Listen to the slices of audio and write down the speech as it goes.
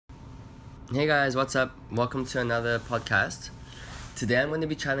Hey guys, what's up? Welcome to another podcast. Today I'm going to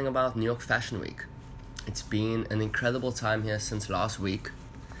be chatting about New York Fashion Week. It's been an incredible time here since last week.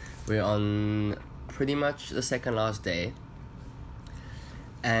 We're on pretty much the second last day.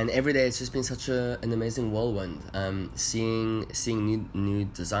 And every day it's just been such an amazing whirlwind. Seeing new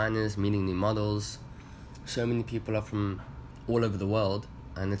designers, meeting new models. So many people are from all over the world,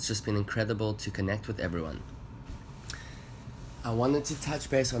 and it's just been incredible to connect with everyone. I wanted to touch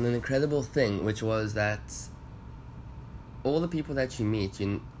base on an incredible thing, which was that all the people that you meet,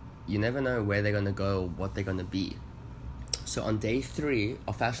 you never know where they're going to go or what they're going to be. So on day 3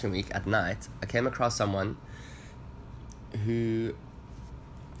 of Fashion Week at night, I came across someone who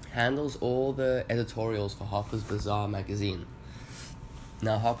handles all the editorials for Harper's Bazaar magazine.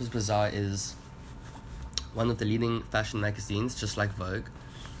 Now, Harper's Bazaar is one of the leading fashion magazines, just like Vogue,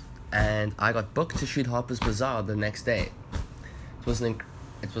 and I got booked to shoot Harper's Bazaar the next day. It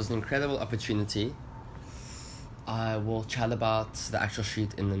was an incredible opportunity. I will chat about the actual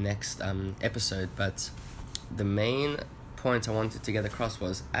shoot in the next episode, but the main point I wanted to get across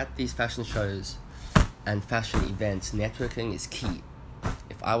was at these fashion shows and fashion events, networking is key.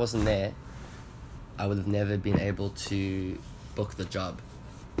 If I wasn't there, I would have never been able to book the job.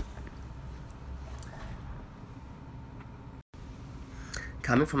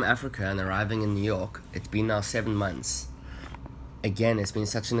 Coming from Africa and arriving in New York, it's been now 7 months. Again, it's been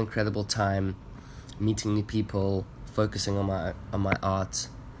such an incredible time meeting new people, focusing on my art.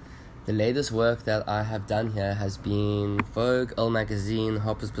 The latest work that I have done here has been Vogue, Elle Magazine,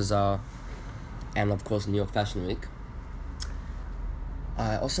 Harper's Bazaar, and of course New York Fashion Week.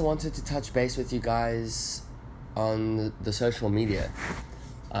 I also wanted to touch base with you guys on the social media.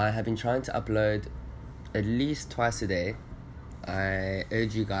 I have been trying to upload at least twice a day. I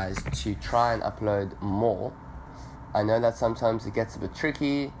urge you guys to try and upload more. I know that sometimes it gets a bit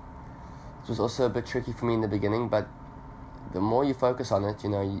tricky. It was also a bit tricky for me in the beginning, but the more you focus on it,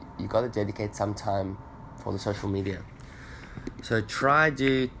 you got to dedicate some time for the social media. So try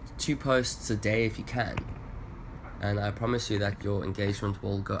do 2 posts a day if you can. And I promise you that your engagement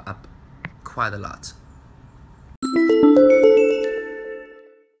will go up quite a lot.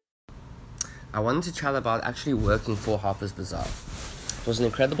 I wanted to chat about actually working for Harper's Bazaar. It was an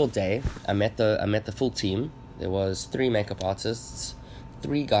incredible day. I met the full team. There was 3 makeup artists,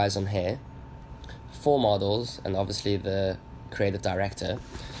 3 guys on hair, 4 models, and obviously the creative director.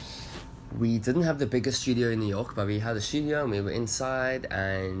 We didn't have the biggest studio in New York, but we had a studio and we were inside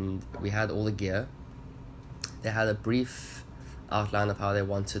and we had all the gear. They had a brief outline of how they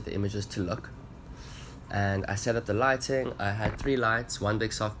wanted the images to look. And I set up the lighting. I had 3 lights, 1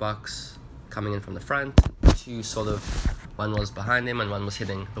 big softbox coming in from the front, 2 one was behind him and 1 was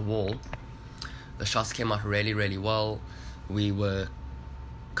hitting the wall. The shots came out really, really well. We were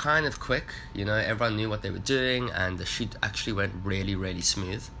kind of quick, everyone knew what they were doing, and the shoot actually went really, really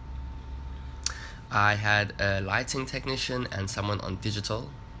smooth. I had a lighting technician and someone on digital,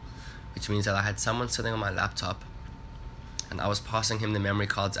 which means that I had someone sitting on my laptop, and I was passing him the memory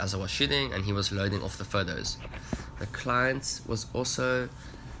cards as I was shooting, and he was loading off the photos. The client was also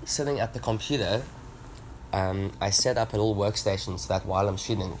sitting at the computer. I set up a little workstation so that while I'm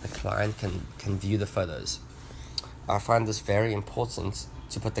shooting, the client can view the photos. I find this very important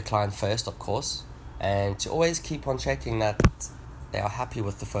to put the client first, of course, and to always keep on checking that they are happy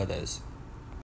with the photos.